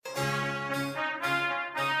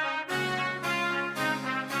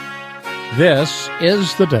This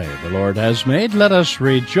is the day the Lord has made. Let us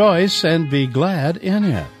rejoice and be glad in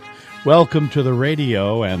it. Welcome to the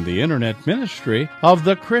radio and the internet ministry of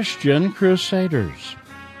the Christian Crusaders.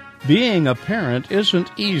 Being a parent isn't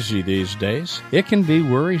easy these days. It can be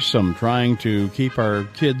worrisome trying to keep our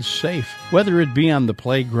kids safe, whether it be on the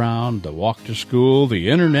playground, the walk to school, the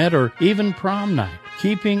internet, or even prom night.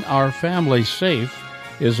 Keeping our family safe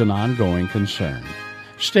is an ongoing concern.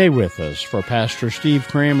 Stay with us for Pastor Steve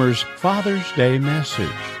Kramer's Father's Day message.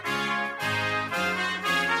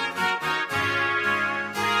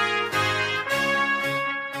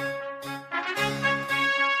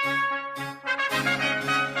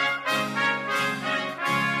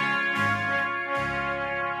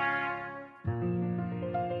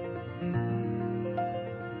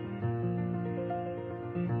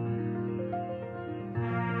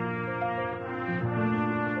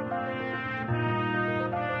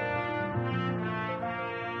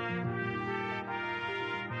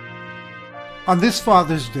 On this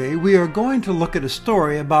Father's Day, we are going to look at a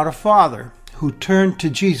story about a father who turned to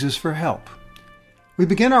Jesus for help. We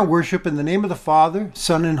begin our worship in the name of the Father,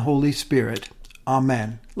 Son, and Holy Spirit.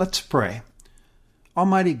 Amen. Let's pray.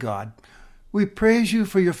 Almighty God, we praise you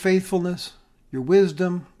for your faithfulness, your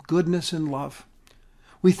wisdom, goodness, and love.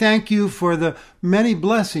 We thank you for the many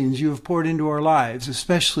blessings you have poured into our lives,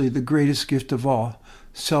 especially the greatest gift of all,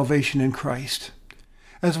 salvation in Christ.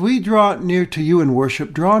 As we draw near to you in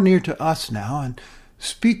worship, draw near to us now and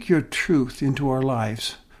speak your truth into our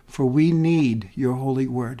lives, for we need your holy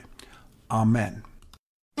word. Amen.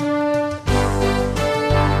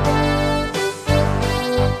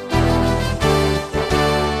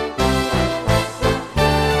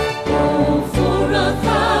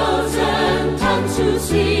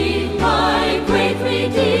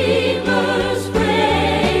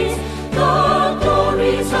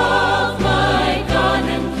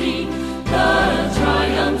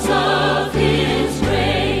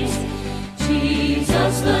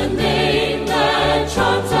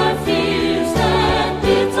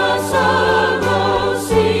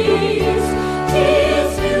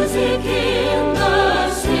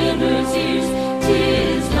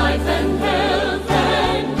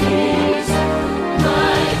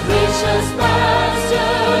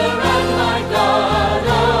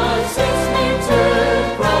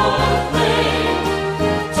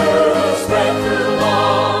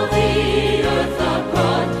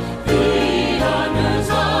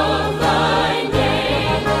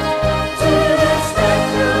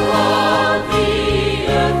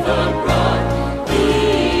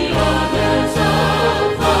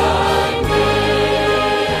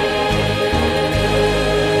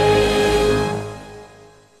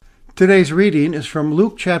 Today's reading is from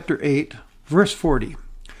Luke chapter 8, verse 40.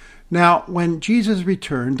 Now, when Jesus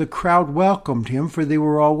returned, the crowd welcomed him, for they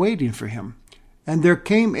were all waiting for him. And there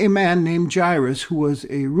came a man named Jairus, who was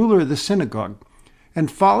a ruler of the synagogue. And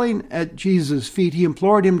falling at Jesus' feet, he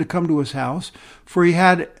implored him to come to his house, for he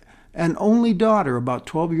had an only daughter, about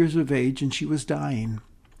 12 years of age, and she was dying.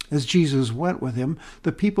 As Jesus went with him,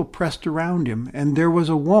 the people pressed around him, and there was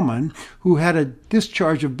a woman who had a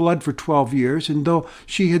discharge of blood for 12 years, and though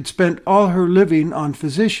she had spent all her living on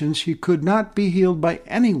physicians, she could not be healed by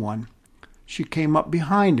anyone. She came up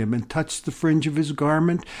behind him and touched the fringe of his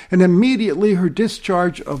garment, and immediately her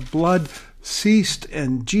discharge of blood ceased,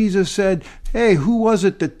 and Jesus said, "Hey, who was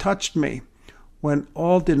it that touched me?" When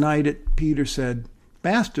all denied it, Peter said,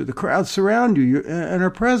 "Master, the crowd surround you and are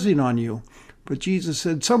pressing on you." But Jesus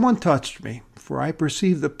said, "Someone touched me, for I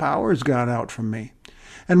perceive the power has gone out from me."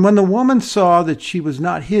 And when the woman saw that she was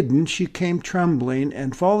not hidden, she came trembling,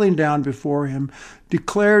 and falling down before him,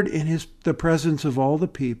 declared in the presence of all the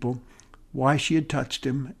people why she had touched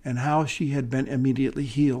him, and how she had been immediately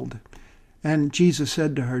healed. And Jesus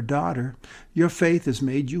said to her, "Daughter, your faith has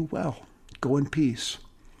made you well. Go in peace."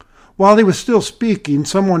 While he was still speaking,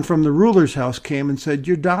 someone from the ruler's house came and said,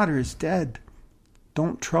 "Your daughter is dead.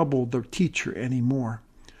 Don't trouble the teacher anymore."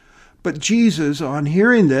 But Jesus, on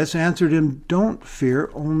hearing this, answered him, "Don't fear,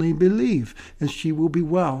 only believe, and she will be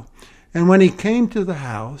well." And when he came to the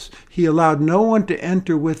house, he allowed no one to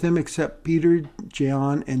enter with him except Peter,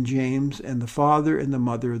 John, and James, and the father and the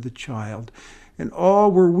mother of the child. And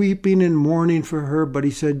all were weeping and mourning for her, but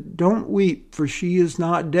he said, "Don't weep, for she is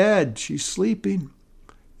not dead, she's sleeping."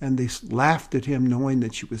 And they laughed at him, knowing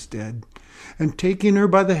that she was dead. And taking her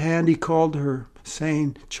by the hand, he called her,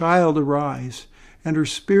 saying, "Child, arise." And her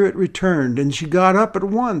spirit returned, and she got up at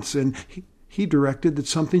once, and he directed that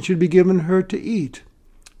something should be given her to eat.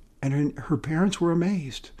 And her parents were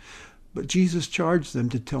amazed. But Jesus charged them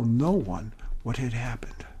to tell no one what had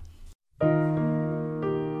happened.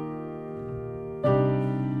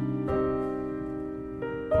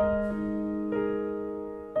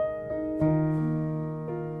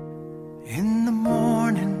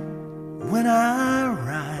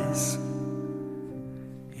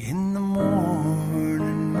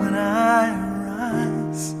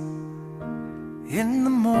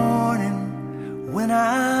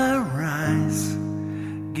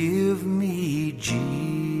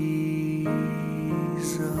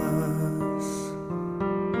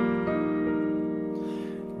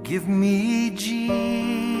 Give me Jesus.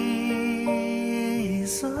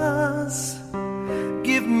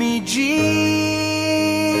 Give me Jesus.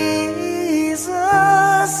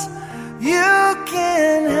 You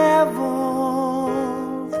can have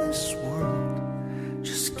all this world.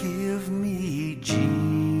 Just give me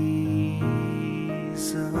Jesus.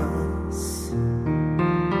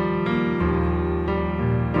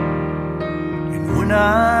 And when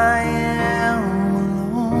I am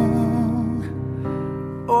alone,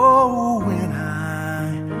 oh, when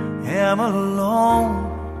I am alone,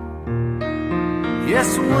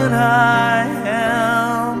 yes, when I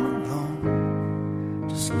am alone,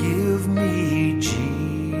 just give me Jesus.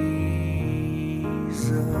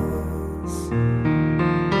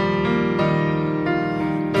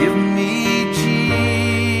 Give me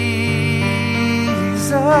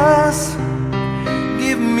Jesus.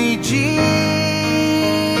 Give me Jesus.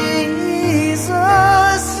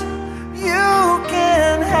 You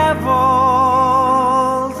can have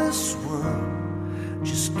all this world.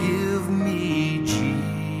 Just give me Jesus.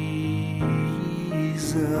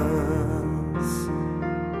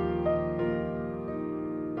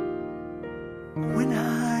 When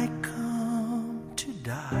I come to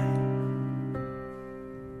die,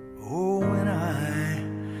 oh, when I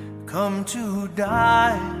come to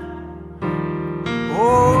die,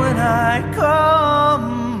 oh, when I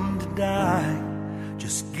come to die,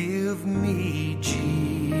 just give me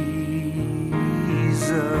Jesus.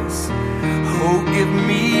 Oh, give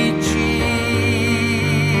me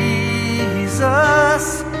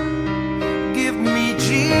Jesus. Give me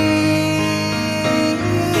Jesus.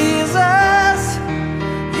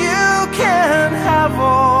 You can have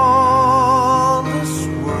all this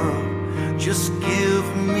world. Just give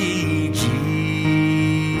me Jesus.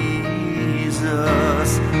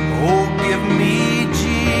 Oh, give me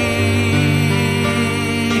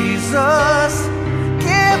Jesus.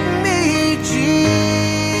 Give me Jesus.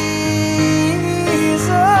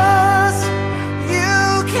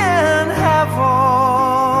 You can have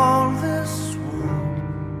all this world.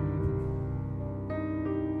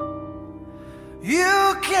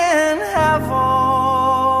 You can have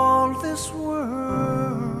all this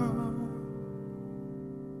world.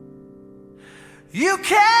 You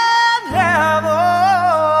can have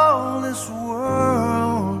all this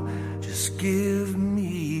world. Just give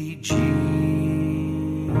me Jesus.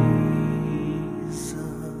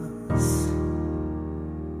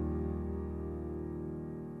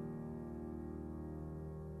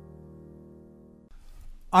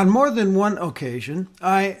 On more than one occasion,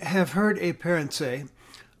 I have heard a parent say,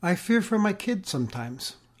 I fear for my kids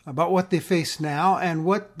sometimes, about what they face now and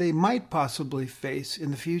what they might possibly face in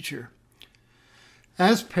the future.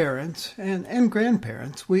 As parents and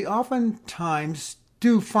grandparents, we oftentimes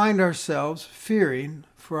do find ourselves fearing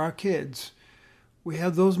for our kids. We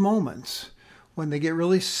have those moments when they get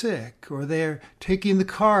really sick, or they're taking the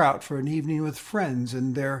car out for an evening with friends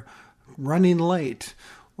and they're running late,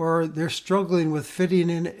 or they're struggling with fitting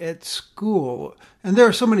in at school. And there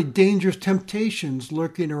are so many dangerous temptations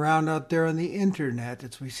lurking around out there on the internet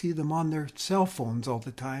as we see them on their cell phones all the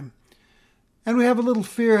time. And we have a little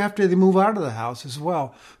fear after they move out of the house as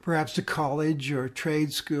well, perhaps to college or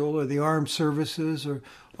trade school or the armed services or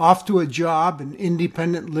off to a job and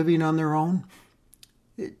independent living on their own.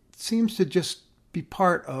 It seems to just be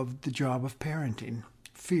part of the job of parenting,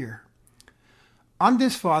 fear. On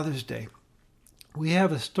this Father's Day, we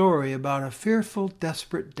have a story about a fearful,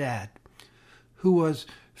 desperate dad who was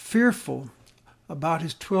fearful about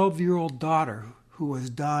his 12-year-old daughter who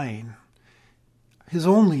was dying, his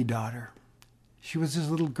only daughter. She was his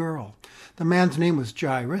little girl. The man's name was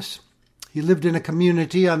Jairus. He lived in a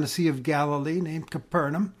community on the Sea of Galilee named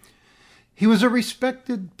Capernaum. He was a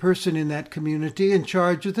respected person in that community in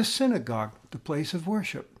charge of the synagogue, the place of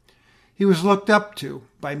worship. He was looked up to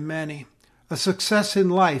by many. A success in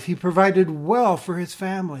life. He provided well for his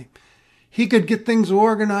family. He could get things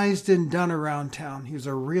organized and done around town. He was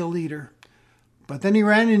a real leader. But then he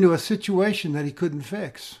ran into a situation that he couldn't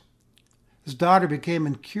fix. His daughter became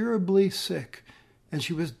incurably sick, and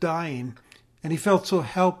she was dying, and he felt so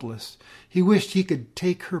helpless. He wished he could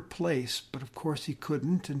take her place, but of course he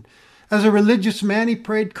couldn't. And as a religious man, he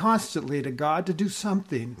prayed constantly to God to do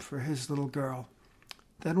something for his little girl.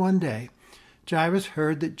 Then one day, Jairus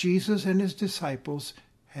heard that Jesus and his disciples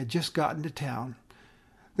had just gotten to town.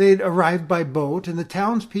 They'd arrived by boat, and the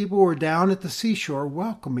townspeople were down at the seashore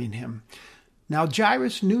welcoming him. Now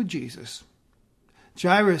Jairus knew Jesus.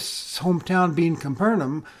 Jairus' hometown being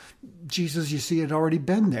Capernaum, Jesus, you see, had already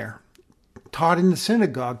been there, taught in the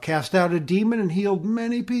synagogue, cast out a demon, and healed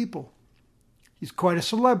many people. He's quite a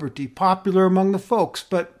celebrity, popular among the folks,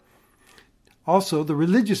 but also the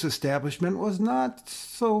religious establishment was not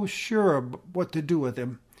so sure of what to do with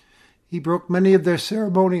him. He broke many of their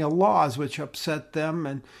ceremonial laws, which upset them,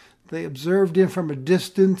 and they observed him from a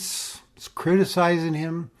distance, criticizing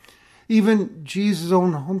him. Even Jesus'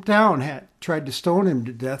 own hometown had tried to stone him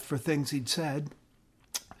to death for things he'd said.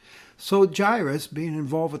 So Jairus, being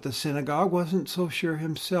involved with the synagogue, wasn't so sure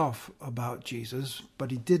himself about Jesus, but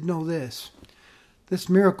he did know this. This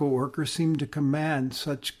miracle worker seemed to command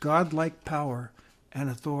such godlike power and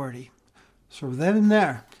authority. So then and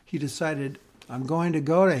there, he decided, I'm going to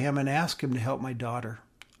go to him and ask him to help my daughter.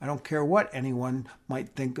 I don't care what anyone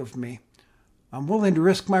might think of me. I'm willing to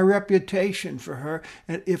risk my reputation for her,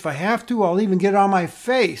 and if I have to, I'll even get on my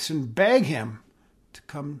face and beg him to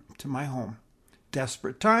come to my home.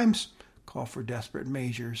 Desperate times call for desperate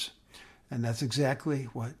measures, and that's exactly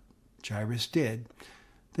what Jairus did.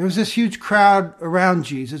 There was this huge crowd around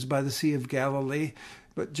Jesus by the Sea of Galilee,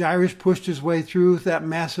 but Jairus pushed his way through that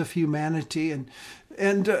mass of humanity, and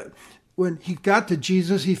when he got to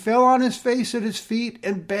Jesus, he fell on his face at his feet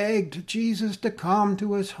and begged Jesus to come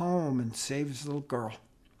to his home and save his little girl.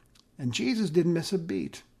 And Jesus didn't miss a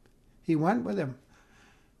beat. He went with him.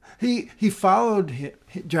 He followed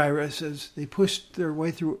Jairus as they pushed their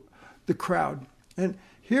way through the crowd. And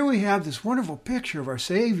here we have this wonderful picture of our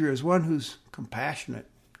Savior as one who's compassionate,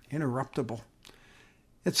 interruptible.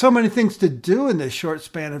 It's so many things to do in this short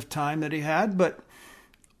span of time that he had, but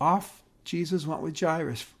off Jesus went with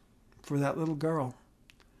Jairus for that little girl.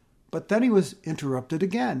 But then he was interrupted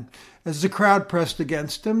again. As the crowd pressed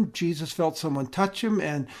against him, Jesus felt someone touch him,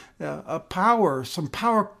 and some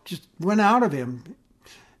power just went out of him.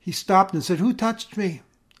 He stopped and said, "Who touched me?"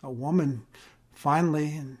 A woman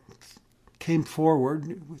finally came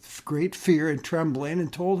forward with great fear and trembling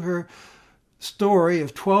and told her story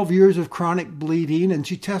of 12 years of chronic bleeding, and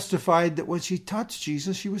she testified that when she touched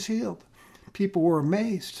Jesus, she was healed. People were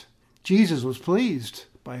amazed. Jesus was pleased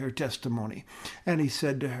by her testimony, and he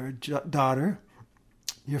said to her, "Daughter,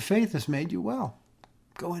 your faith has made you well.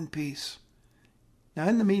 Go in peace." Now,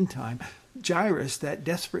 in the meantime, Jairus, that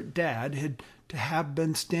desperate dad, had to have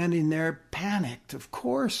been standing there panicked, of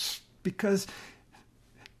course, because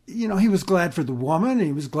he was glad for the woman.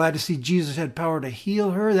 He was glad to see Jesus had power to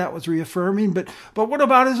heal her. That was reaffirming. But what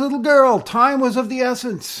about his little girl? Time was of the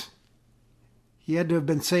essence. He had to have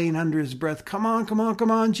been saying under his breath, come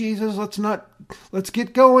on, Jesus, let's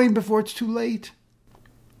get going before it's too late.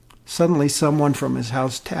 Suddenly someone from his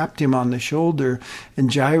house tapped him on the shoulder,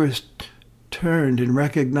 and Jairus turned and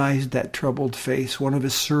recognized that troubled face, one of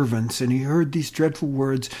his servants, and he heard these dreadful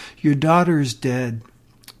words, "Your daughter is dead.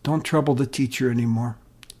 Don't trouble the teacher anymore.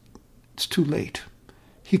 It's too late.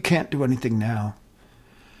 He can't do anything now."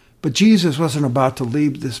 But Jesus wasn't about to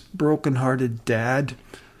leave this broken-hearted dad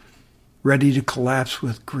ready to collapse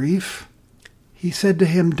with grief. He said to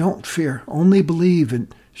him, "Don't fear, only believe,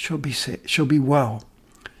 and she'll be well."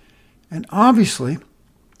 And obviously,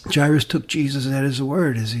 Jairus took Jesus at his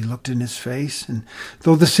word as he looked in his face. And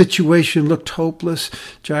though the situation looked hopeless,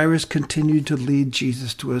 Jairus continued to lead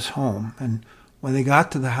Jesus to his home. And when they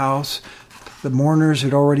got to the house, the mourners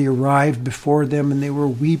had already arrived before them, and they were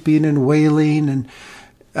weeping and wailing and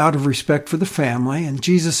out of respect for the family. And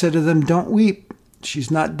Jesus said to them, "Don't weep.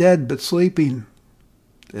 She's not dead, but sleeping."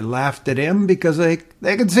 They laughed at him because they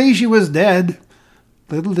could see she was dead.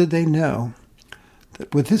 Little did they know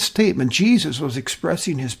that with this statement, Jesus was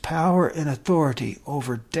expressing his power and authority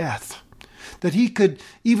over death, that he could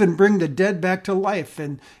even bring the dead back to life.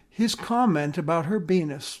 And his comment about her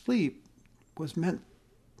being asleep was meant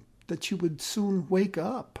that she would soon wake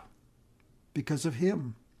up because of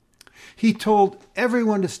him. He told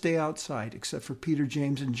everyone to stay outside except for Peter,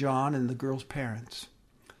 James, and John and the girl's parents.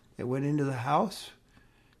 They went into the house.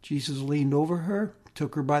 Jesus leaned over her,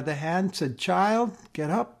 took her by the hand, said, "Child, get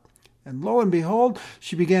up." And lo and behold,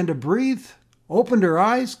 she began to breathe, opened her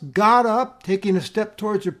eyes, got up, taking a step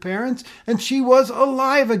towards her parents, and she was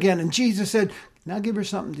alive again. And Jesus said, "Now give her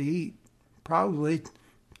something to eat," probably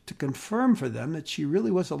to confirm for them that she really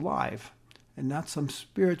was alive and not some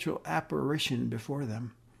spiritual apparition before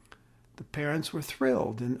them. The parents were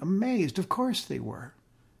thrilled and amazed. Of course they were.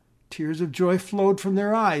 Tears of joy flowed from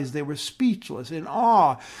their eyes. They were speechless in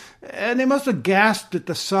awe, and they must have gasped at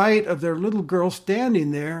the sight of their little girl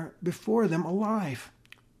standing there before them alive,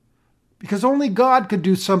 because only God could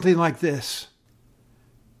do something like this.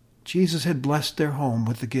 Jesus had blessed their home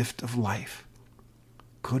with the gift of life.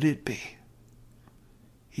 Could it be?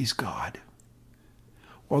 He's God.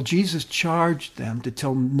 Well, Jesus charged them to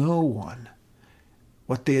tell no one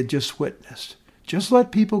what they had just witnessed. Just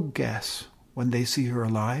let people guess when they see her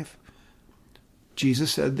alive.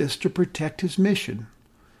 Jesus said this to protect his mission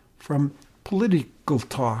from political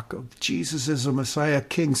talk of Jesus as a Messiah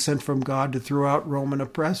king sent from God to throw out Roman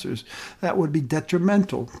oppressors. That would be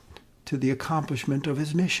detrimental to the accomplishment of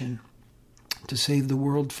his mission to save the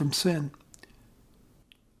world from sin.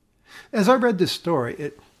 As I read this story,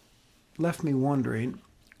 it left me wondering,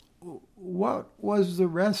 what was the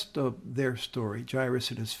rest of their story, Jairus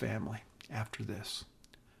and his family, after this?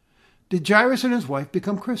 Did Jairus and his wife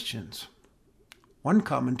become Christians? One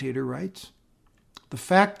commentator writes, the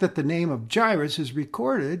fact that the name of Jairus is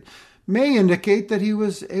recorded may indicate that he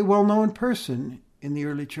was a well-known person in the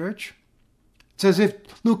early church. It's as if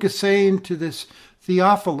Luke is saying to this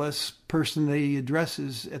Theophilus person that he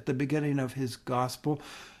addresses at the beginning of his gospel,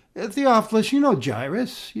 Theophilus, you know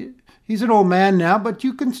Jairus. He's an old man now, but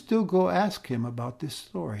you can still go ask him about this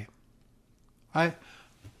story. I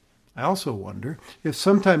also wonder if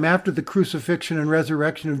sometime after the crucifixion and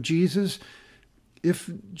resurrection of Jesus,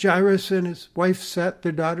 if Jairus and his wife sat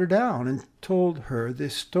their daughter down and told her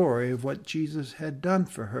this story of what Jesus had done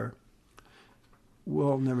for her.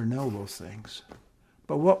 We'll never know those things.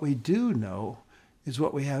 But what we do know is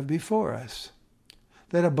what we have before us.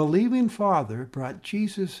 That a believing father brought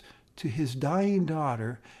Jesus to his dying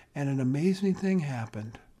daughter, and an amazing thing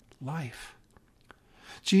happened. Life.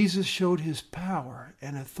 Jesus showed his power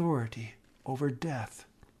and authority over death.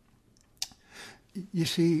 You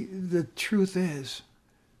see, the truth is,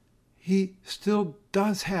 he still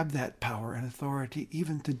does have that power and authority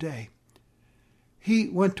even today. He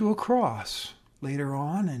went to a cross later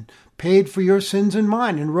on and paid for your sins and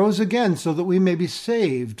mine and rose again so that we may be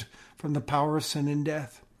saved from the power of sin and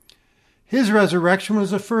death. His resurrection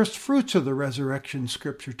was the first fruits of the resurrection,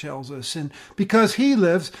 Scripture tells us. And because he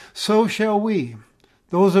lives, so shall we.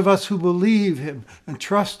 Those of us who believe him and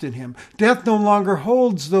trust in him. Death no longer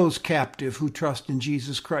holds those captive who trust in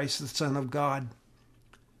Jesus Christ, the Son of God.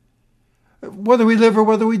 Whether we live or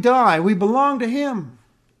whether we die, we belong to him.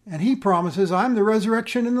 And he promises, I'm the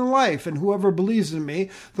resurrection and the life, and whoever believes in me,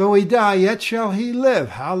 though he die, yet shall he live.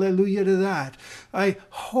 Hallelujah to that. I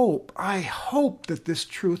hope that this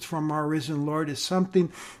truth from our risen Lord is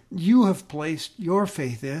something you have placed your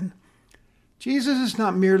faith in. Jesus is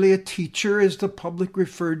not merely a teacher, as the public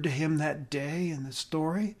referred to him that day in the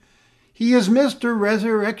story. He is Mr.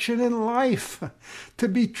 Resurrection and Life, to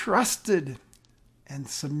be trusted and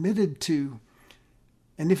submitted to.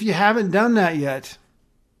 And if you haven't done that yet,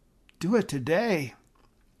 do it today.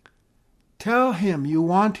 Tell him you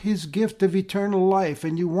want his gift of eternal life,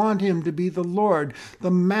 and you want him to be the Lord,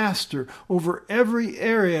 the Master, over every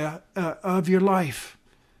area of your life.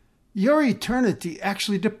 Your eternity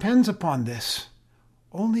actually depends upon this.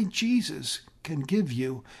 Only Jesus can give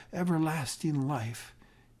you everlasting life,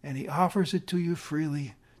 and he offers it to you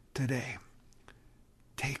freely today.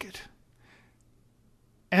 Take it.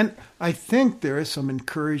 And I think there is some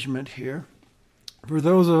encouragement here for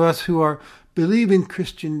those of us who are believing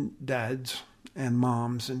Christian dads and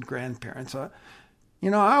moms and grandparents.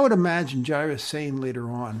 I would imagine Jairus saying later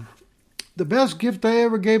on, the best gift I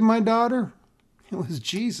ever gave my daughter, it was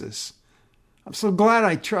Jesus. I'm so glad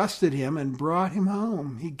I trusted him and brought him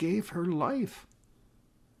home. He gave her life.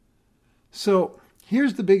 So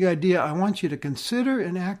here's the big idea I want you to consider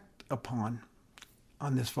and act upon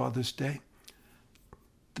on this Father's Day.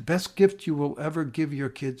 The best gift you will ever give your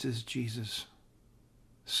kids is Jesus.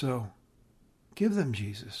 So give them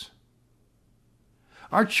Jesus.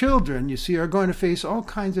 Our children, you see, are going to face all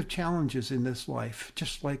kinds of challenges in this life,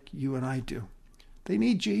 just like you and I do. They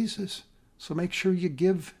need Jesus. So make sure you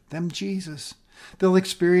give them Jesus. They'll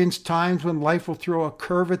experience times when life will throw a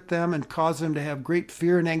curve at them and cause them to have great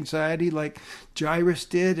fear and anxiety like Jairus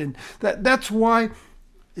did. And that's why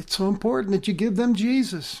it's so important that you give them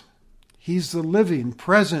Jesus. He's the living,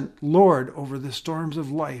 present Lord over the storms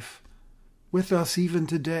of life, with us even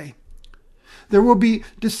today. There will be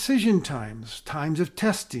decision times, times of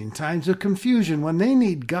testing, times of confusion when they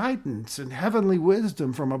need guidance and heavenly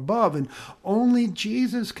wisdom from above, and only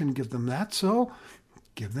Jesus can give them that, so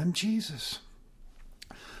give them Jesus.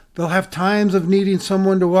 They'll have times of needing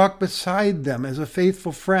someone to walk beside them as a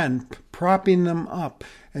faithful friend, propping them up,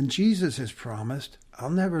 and Jesus has promised, I'll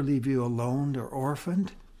never leave you alone or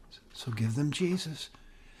orphaned, so give them Jesus.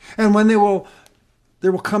 And when there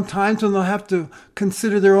will come times when they'll have to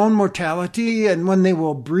consider their own mortality, and when they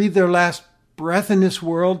will breathe their last breath in this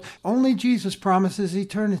world. Only Jesus promises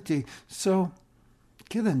eternity. So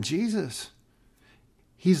give them Jesus.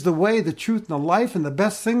 He's the way, the truth, and the life, and the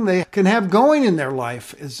best thing they can have going in their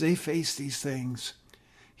life as they face these things.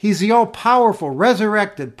 He's the all-powerful,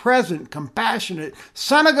 resurrected, present, compassionate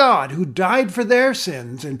Son of God who died for their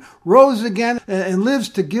sins and rose again and lives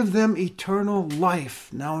to give them eternal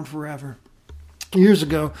life now and forever. Years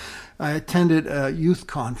ago, I attended a youth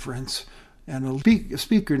conference, and a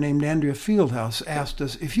speaker named Andrea Fieldhouse asked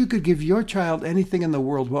us, if you could give your child anything in the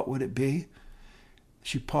world, what would it be?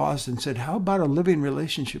 She paused and said, how about a living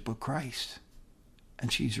relationship with Christ?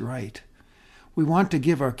 And she's right. We want to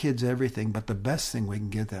give our kids everything, but the best thing we can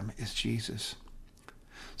give them is Jesus.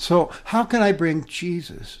 So how can I bring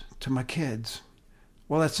Jesus to my kids?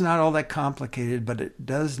 Well, it's not all that complicated, but it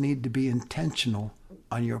does need to be intentional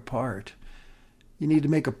on your part. You need to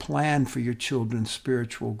make a plan for your children's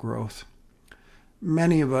spiritual growth.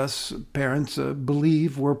 Many of us parents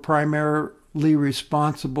believe we're primarily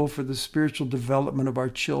responsible for the spiritual development of our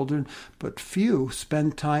children, but few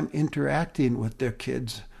spend time interacting with their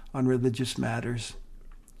kids on religious matters.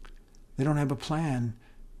 They don't have a plan.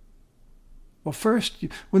 Well, first,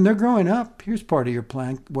 when they're growing up, here's part of your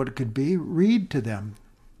plan, what it could be. Read to them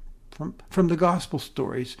from the gospel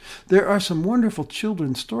stories. There are some wonderful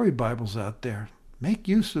children's story Bibles out there. Make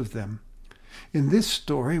use of them. In this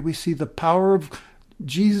story, we see the power of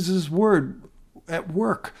Jesus' word at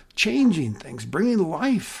work, changing things, bringing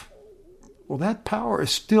life. Well, that power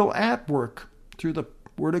is still at work through the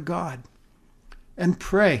word of God. And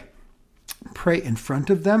pray. Pray in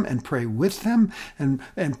front of them and pray with them and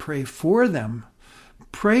pray for them.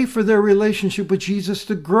 Pray for their relationship with Jesus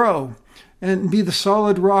to grow and be the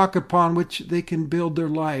solid rock upon which they can build their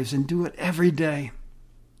lives, and do it every day.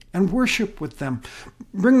 And worship with them.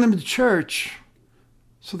 Bring them to church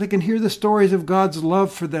so they can hear the stories of God's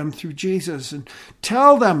love for them through Jesus, and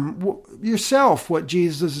tell them yourself what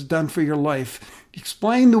Jesus has done for your life.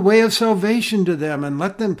 Explain the way of salvation to them and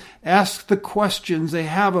let them ask the questions they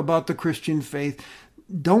have about the Christian faith.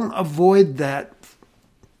 Don't avoid that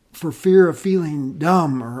for fear of feeling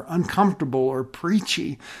dumb or uncomfortable or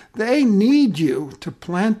preachy. They need you to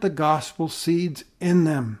plant the gospel seeds in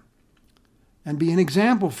them and be an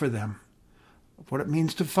example for them of what it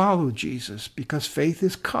means to follow Jesus, because faith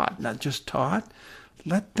is caught, not just taught.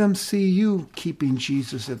 Let them see you keeping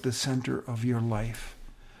Jesus at the center of your life,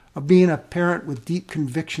 of being a parent with deep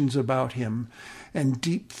convictions about him and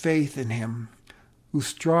deep faith in him, who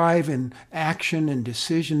strive in action and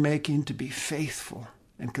decision-making to be faithful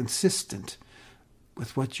and consistent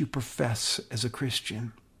with what you profess as a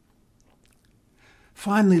Christian.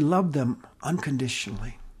 Finally, love them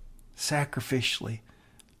unconditionally, sacrificially,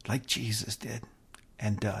 like Jesus did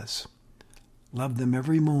and does. Love them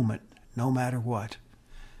every moment, no matter what.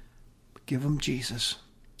 Give them Jesus,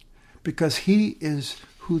 because he is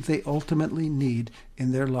who they ultimately need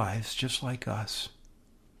in their lives, just like us.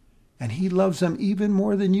 And he loves them even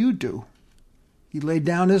more than you do. He laid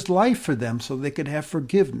down his life for them so they could have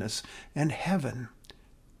forgiveness and heaven.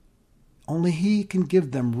 Only he can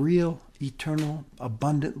give them real, eternal,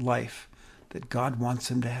 abundant life that God wants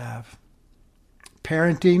them to have.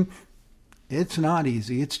 Parenting, it's not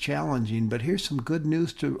easy, it's challenging, but here's some good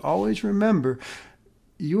news to always remember.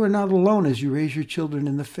 You are not alone as you raise your children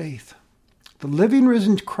in the faith. The living,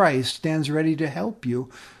 risen Christ stands ready to help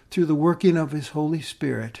you through the working of his Holy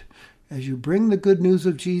Spirit. As you bring the good news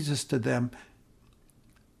of Jesus to them,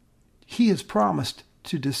 he has promised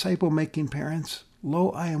to disciple-making parents,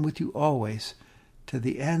 "Lo, I am with you always, to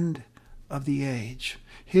the end of the age."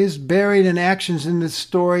 His buried in actions in this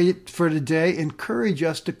story for today encourage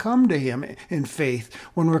us to come to him in faith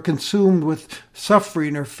when we're consumed with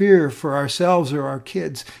suffering or fear for ourselves or our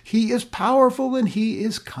kids. He is powerful and he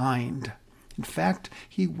is kind. In fact,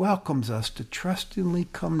 he welcomes us to trustingly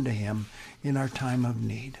come to him in our time of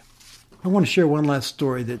need. I want to share one last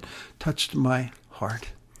story that touched my heart.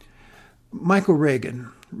 Michael Reagan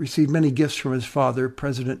received many gifts from his father,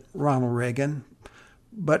 President Ronald Reagan,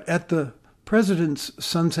 but at the president's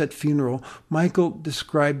sunset funeral, Michael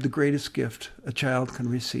described the greatest gift a child can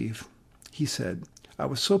receive. He said, "I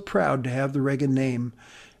was so proud to have the Reagan name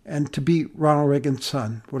and to be Ronald Reagan's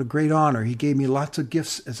son. What a great honor. He gave me lots of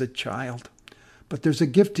gifts as a child. But there's a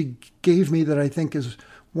gift he gave me that I think is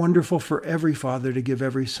wonderful for every father to give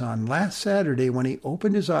every son. Last Saturday, when he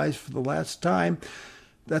opened his eyes for the last time,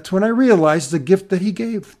 that's when I realized the gift that he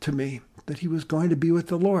gave to me, that he was going to be with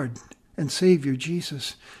the Lord and Savior,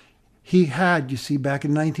 Jesus. He had, you see, back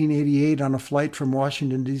in 1988 on a flight from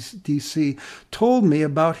Washington, D.C., told me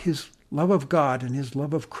about his love of God and his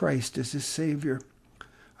love of Christ as his Savior.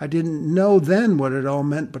 I didn't know then what it all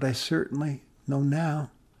meant, but I certainly know now.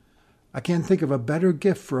 I can't think of a better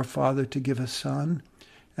gift for a father to give a son,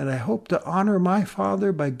 and I hope to honor my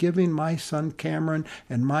father by giving my son Cameron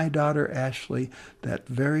and my daughter Ashley that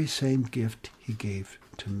very same gift he gave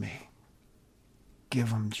to me. Give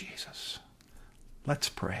them Jesus. Let's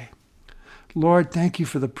pray. Lord, thank you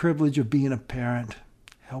for the privilege of being a parent.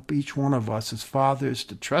 Help each one of us as fathers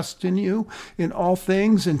to trust in you in all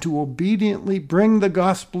things and to obediently bring the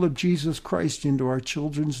gospel of Jesus Christ into our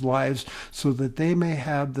children's lives so that they may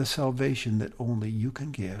have the salvation that only you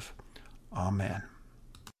can give. Amen.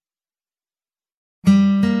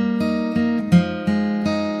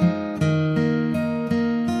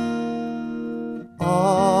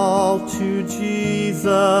 All to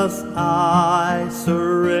Jesus I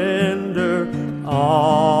surrender,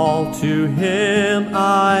 all to him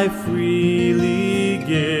I freely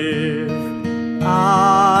give.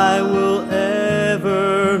 I will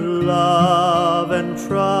ever love and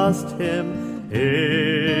trust him,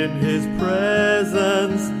 in his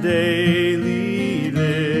presence daily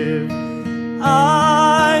live.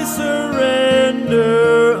 I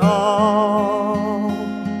surrender all,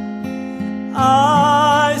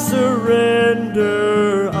 I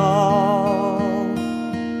surrender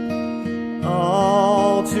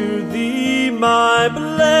all to thee, my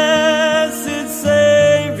blessed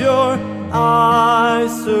Savior. I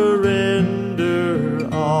surrender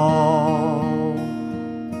all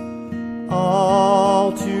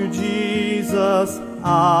to Jesus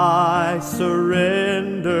I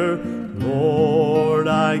surrender. Lord,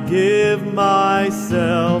 I give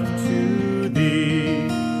myself to thee.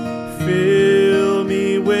 Fill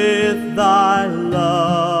me with thy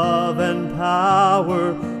love and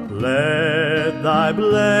power. Let thy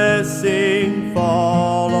blessing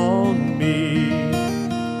fall on me.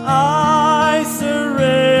 I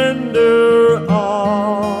surrender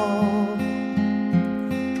all.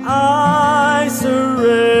 I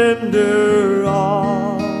surrender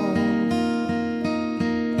all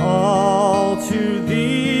to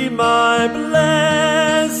thee, my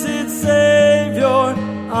blessed Savior.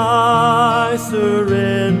 I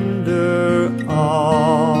surrender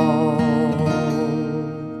all.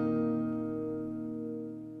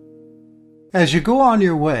 As you go on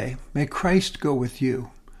your way, may Christ go with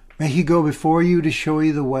you. May he go before you to show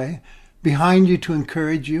you the way, behind you to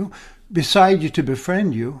encourage you, beside you to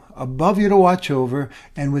befriend you, above you to watch over,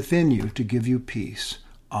 and within you to give you peace.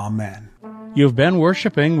 Amen. You've been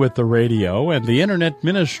worshiping with the radio and the internet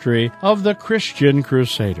ministry of the Christian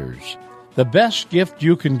Crusaders. The best gift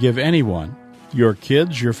you can give anyone, your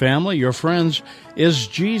kids, your family, your friends, is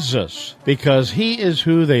Jesus, because he is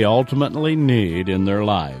who they ultimately need in their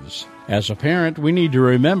lives. As a parent, we need to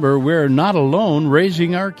remember we're not alone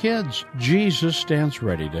raising our kids. Jesus stands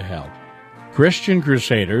ready to help. Christian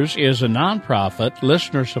Crusaders is a nonprofit,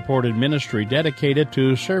 listener-supported ministry dedicated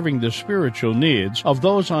to serving the spiritual needs of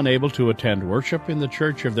those unable to attend worship in the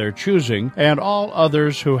church of their choosing and all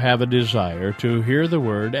others who have a desire to hear the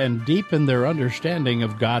Word and deepen their understanding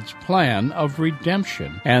of God's plan of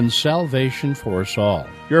redemption and salvation for us all.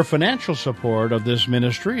 Your financial support of this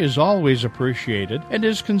ministry is always appreciated and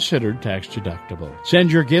is considered tax-deductible.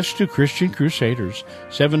 Send your gifts to Christian Crusaders,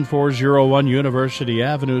 7401 University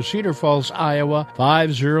Avenue, Cedar Falls, Iowa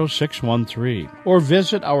 50613, or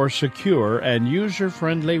visit our secure and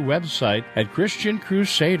user-friendly website at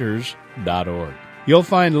ChristianCrusaders.org. You'll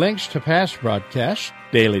find links to past broadcasts,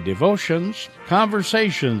 daily devotions,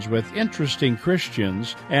 conversations with interesting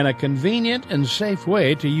Christians, and a convenient and safe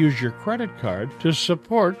way to use your credit card to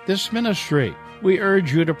support this ministry. We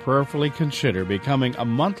urge you to prayerfully consider becoming a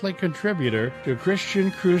monthly contributor to Christian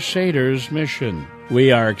Crusaders' mission.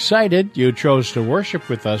 We are excited you chose to worship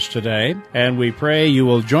with us today, and we pray you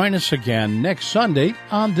will join us again next Sunday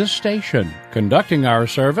on this station. Conducting our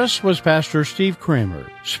service was Pastor Steve Kramer,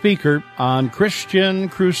 speaker on Christian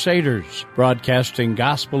Crusaders, broadcasting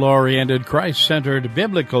gospel-oriented, Christ-centered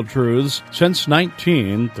biblical truths since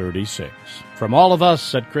 1936. From all of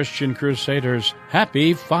us at Christian Crusaders,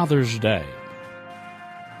 happy Father's Day.